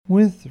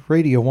With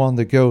Radio on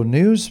the Go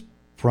News,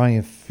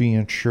 Brian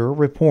Fiencher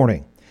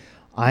reporting.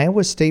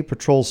 Iowa State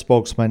Patrol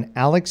spokesman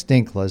Alex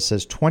Dinkla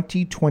says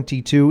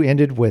 2022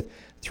 ended with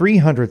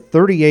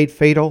 338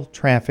 fatal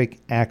traffic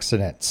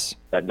accidents.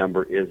 That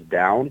number is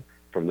down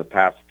from the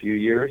past few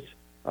years,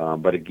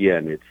 but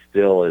again, it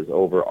still is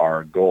over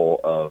our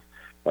goal of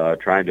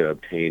trying to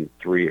obtain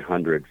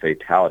 300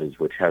 fatalities,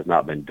 which has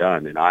not been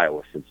done in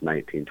Iowa since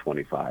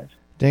 1925.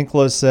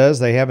 Dinkla says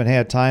they haven't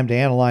had time to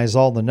analyze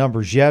all the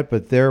numbers yet,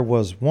 but there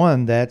was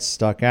one that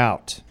stuck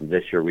out.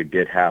 This year we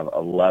did have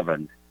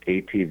 11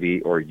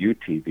 ATV or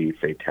UTV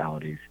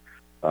fatalities.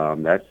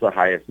 That's the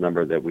highest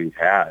number that we've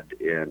had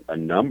in a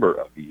number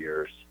of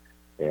years,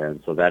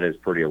 and so that is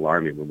pretty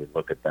alarming when we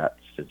look at that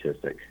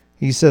statistic.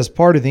 He says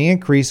part of the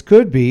increase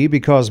could be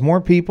because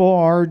more people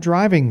are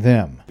driving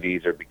them.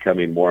 These are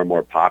becoming more and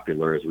more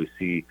popular as we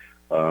see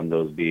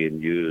those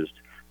being used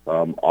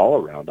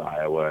all around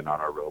Iowa and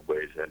on our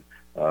roadways, and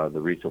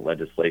the recent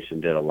legislation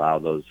did allow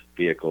those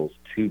vehicles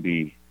to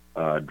be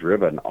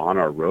driven on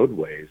our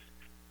roadways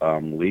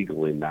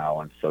legally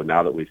now. And so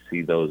now that we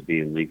see those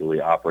being legally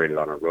operated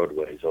on our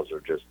roadways, those are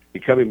just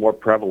becoming more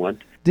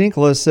prevalent.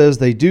 Dinkla says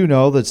they do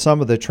know that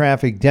some of the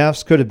traffic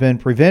deaths could have been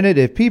prevented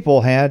if people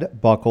had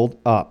buckled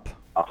up.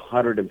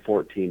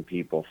 114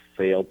 people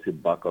failed to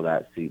buckle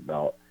that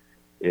seatbelt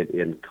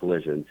in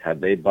collisions.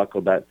 Had they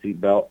buckled that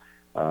seatbelt,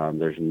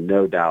 there's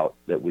no doubt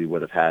that we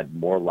would have had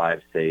more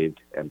lives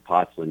saved and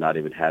possibly not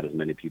even had as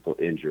many people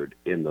injured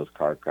in those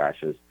car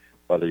crashes.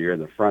 Whether you're in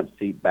the front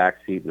seat, back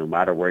seat, no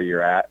matter where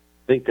you're at,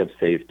 think of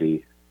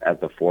safety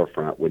at the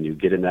forefront when you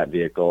get in that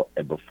vehicle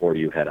and before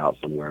you head out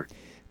somewhere.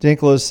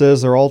 Dinkla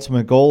says their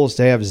ultimate goal is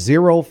to have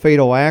 0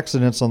 fatal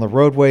accidents on the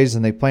roadways,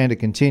 and they plan to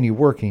continue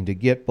working to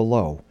get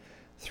below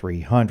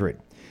 300.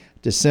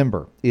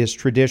 December is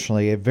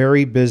traditionally a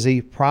very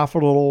busy,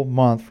 profitable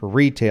month for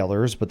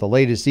retailers, but the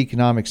latest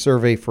economic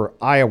survey for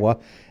Iowa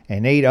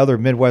and 8 other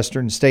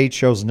Midwestern states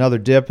shows another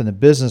dip in the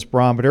business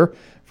barometer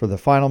for the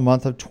final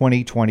month of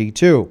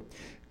 2022.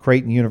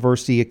 Creighton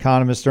University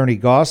economist Ernie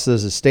Goss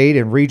says the state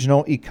and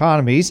regional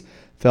economies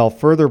fell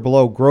further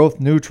below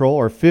growth neutral,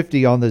 or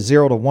 50 on the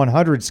 0 to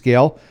 100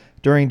 scale,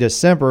 during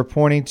December,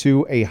 pointing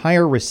to a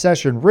higher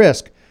recession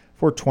risk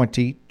for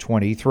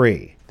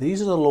 2023.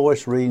 These are the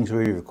lowest readings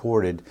we've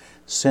recorded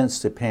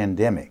since the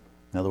pandemic.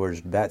 In other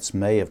words, that's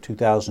May of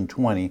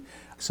 2020.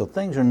 So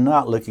things are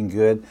not looking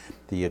good.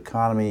 The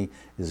economy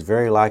is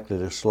very likely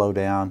to slow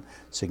down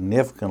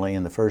significantly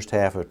in the first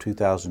half of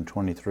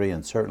 2023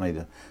 and certainly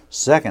the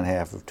second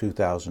half of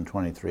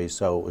 2023.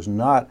 So it was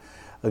not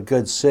a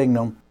good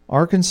signal.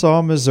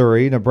 Arkansas,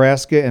 Missouri,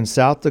 Nebraska, and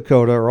South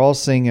Dakota are all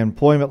seeing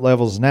employment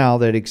levels now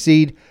that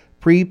exceed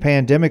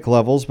pre-pandemic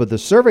levels, but the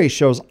survey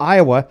shows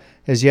Iowa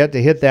has yet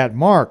to hit that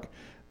mark.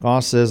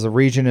 Goss says the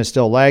region is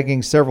still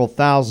lagging several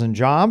thousand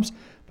jobs,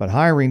 but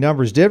hiring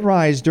numbers did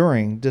rise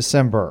during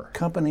December.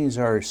 Companies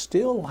are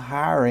still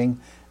hiring.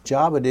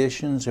 Job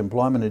additions,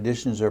 employment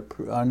additions are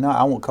not,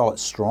 I won't call it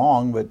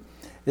strong, but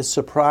it's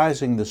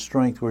surprising the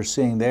strength we're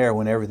seeing there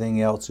when everything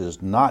else is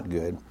not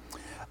good.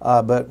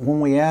 But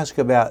when we ask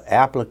about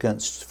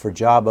applicants for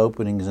job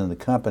openings in the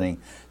company,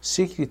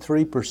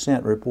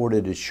 63%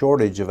 reported a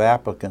shortage of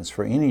applicants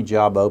for any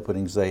job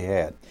openings they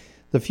had.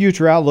 The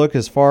future outlook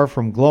is far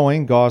from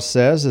glowing, Goss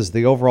says, as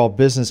the overall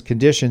business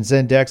conditions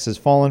index has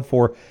fallen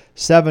for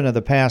 7 of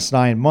the past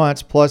 9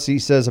 months. Plus, he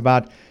says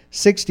about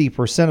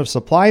 60% of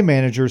supply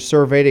managers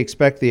surveyed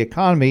expect the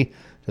economy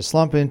to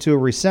slump into a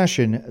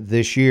recession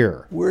this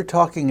year. We're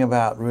talking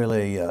about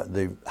really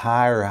the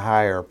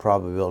higher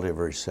probability of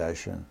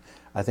recession.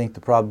 I think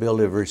the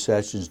probability of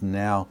recession is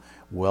now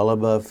well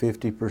above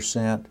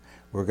 50%.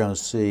 We're going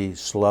to see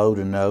slow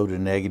to no to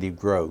negative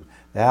growth.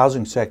 The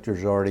housing sector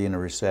is already in a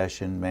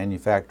recession.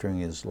 Manufacturing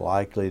is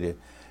likely to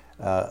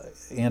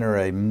enter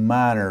a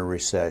minor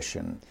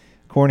recession.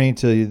 According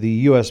to the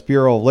U.S.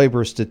 Bureau of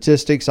Labor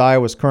Statistics,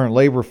 Iowa's current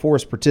labor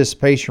force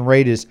participation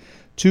rate is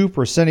 2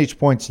 percentage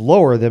points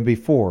lower than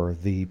before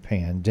the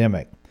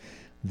pandemic.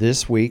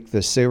 This week,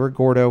 the Cerro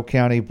Gordo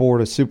County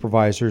Board of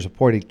Supervisors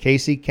appointed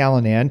Casey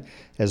Callanan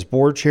as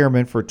board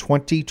chairman for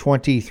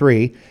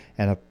 2023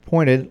 and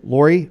appointed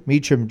Lori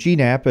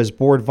Meacham-Gnap as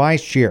board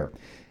vice chair.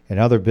 In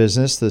other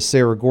business, the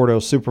Cerro Gordo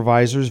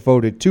supervisors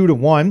voted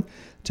 2-1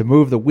 to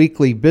move the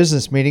weekly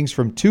business meetings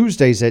from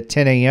Tuesdays at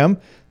 10 a.m.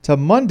 to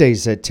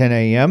Mondays at 10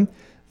 a.m.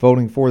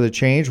 Voting for the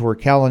change were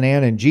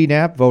Callanan and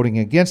Gnap. Voting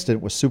against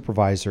it was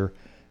Supervisor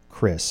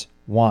Chris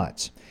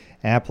Watts.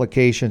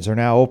 Applications are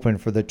now open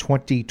for the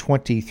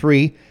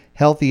 2023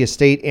 Healthy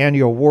Estate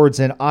Annual Awards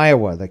in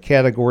Iowa. The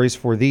categories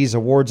for these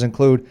awards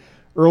include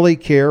early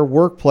care,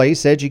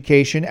 workplace,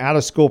 education,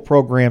 out-of-school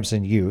programs,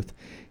 and youth.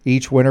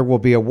 Each winner will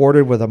be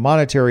awarded with a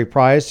monetary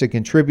prize to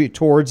contribute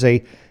towards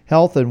a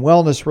health and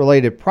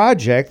wellness-related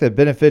project that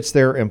benefits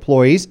their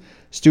employees,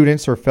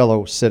 students, or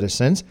fellow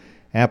citizens.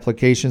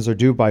 Applications are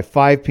due by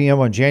 5 p.m.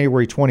 on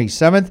January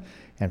 27th,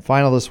 and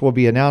finalists will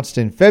be announced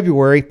in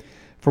February.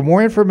 For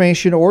more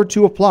information or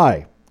to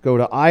apply, go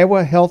to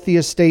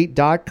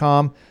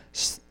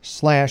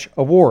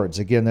iowahealthyestate.com/awards.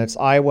 Again, that's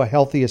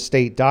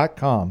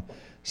iowahealthyestate.com/awards.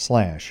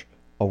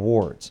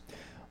 www.iowa.gov/awards.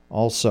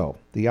 Also,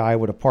 the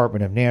Iowa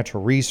Department of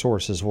Natural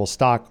Resources will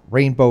stock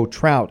rainbow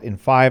trout in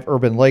 5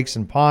 urban lakes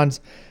and ponds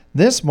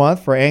this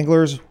month for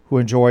anglers who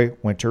enjoy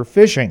winter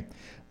fishing.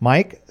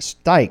 Mike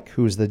Steik,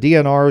 who's the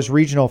DNR's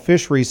regional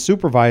fisheries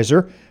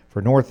supervisor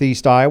for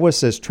Northeast Iowa,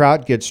 says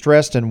trout get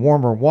stressed in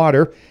warmer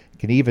water and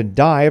can even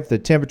die if the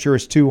temperature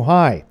is too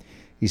high.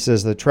 He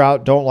says the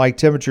trout don't like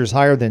temperatures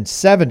higher than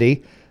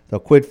 70. They'll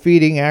quit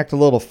feeding, act a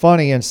little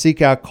funny, and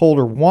seek out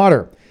colder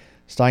water.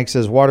 Steik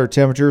says water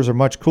temperatures are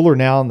much cooler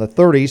now in the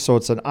 30s, so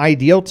it's an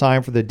ideal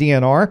time for the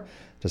DNR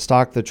to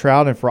stock the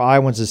trout and for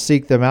Iowans to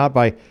seek them out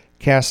by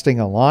casting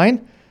a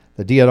line.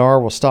 The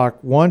DNR will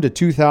stock 1,000 to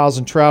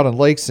 2,000 trout in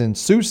lakes in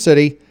Sioux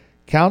City,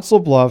 Council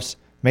Bluffs,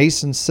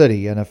 Mason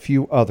City, and a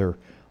few other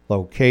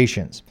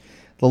locations.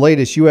 The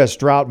latest U.S.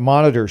 drought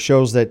monitor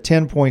shows that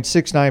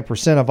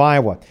 10.69% of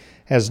Iowa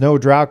has no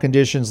drought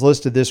conditions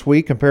listed this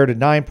week compared to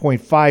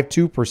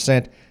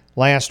 9.52%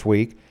 last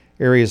week.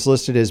 Areas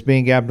listed as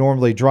being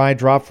abnormally dry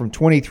dropped from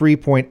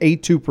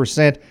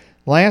 23.82%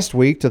 last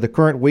week to the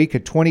current week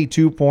at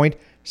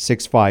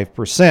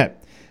 22.65%.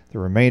 The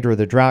remainder of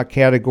the drought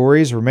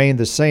categories remain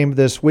the same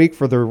this week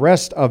for the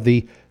rest of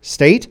the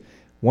state.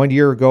 1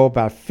 year ago,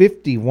 about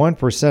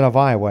 51% of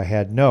Iowa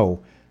had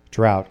no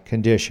drought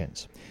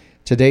conditions.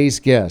 Today's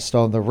guest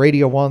on the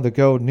Radio on the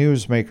Go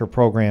Newsmaker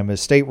program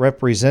is State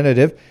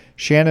Representative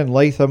Shannon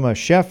Latham of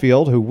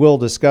Sheffield, who will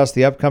discuss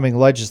the upcoming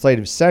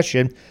legislative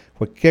session,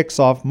 which kicks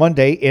off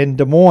Monday in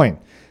Des Moines.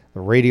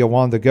 The Radio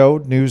on the Go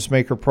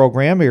Newsmaker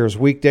program airs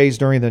weekdays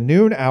during the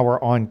noon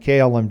hour on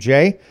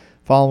KLMJ,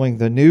 following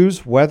the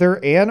news,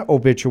 weather, and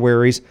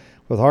obituaries,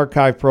 with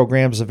archive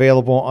programs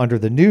available under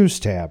the News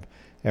tab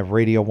at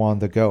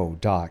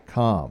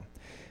RadioOnTheGo.com.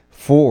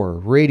 For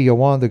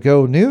Radio on the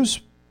Go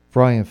News,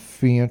 Brian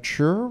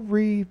Fincher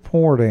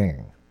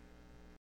reporting.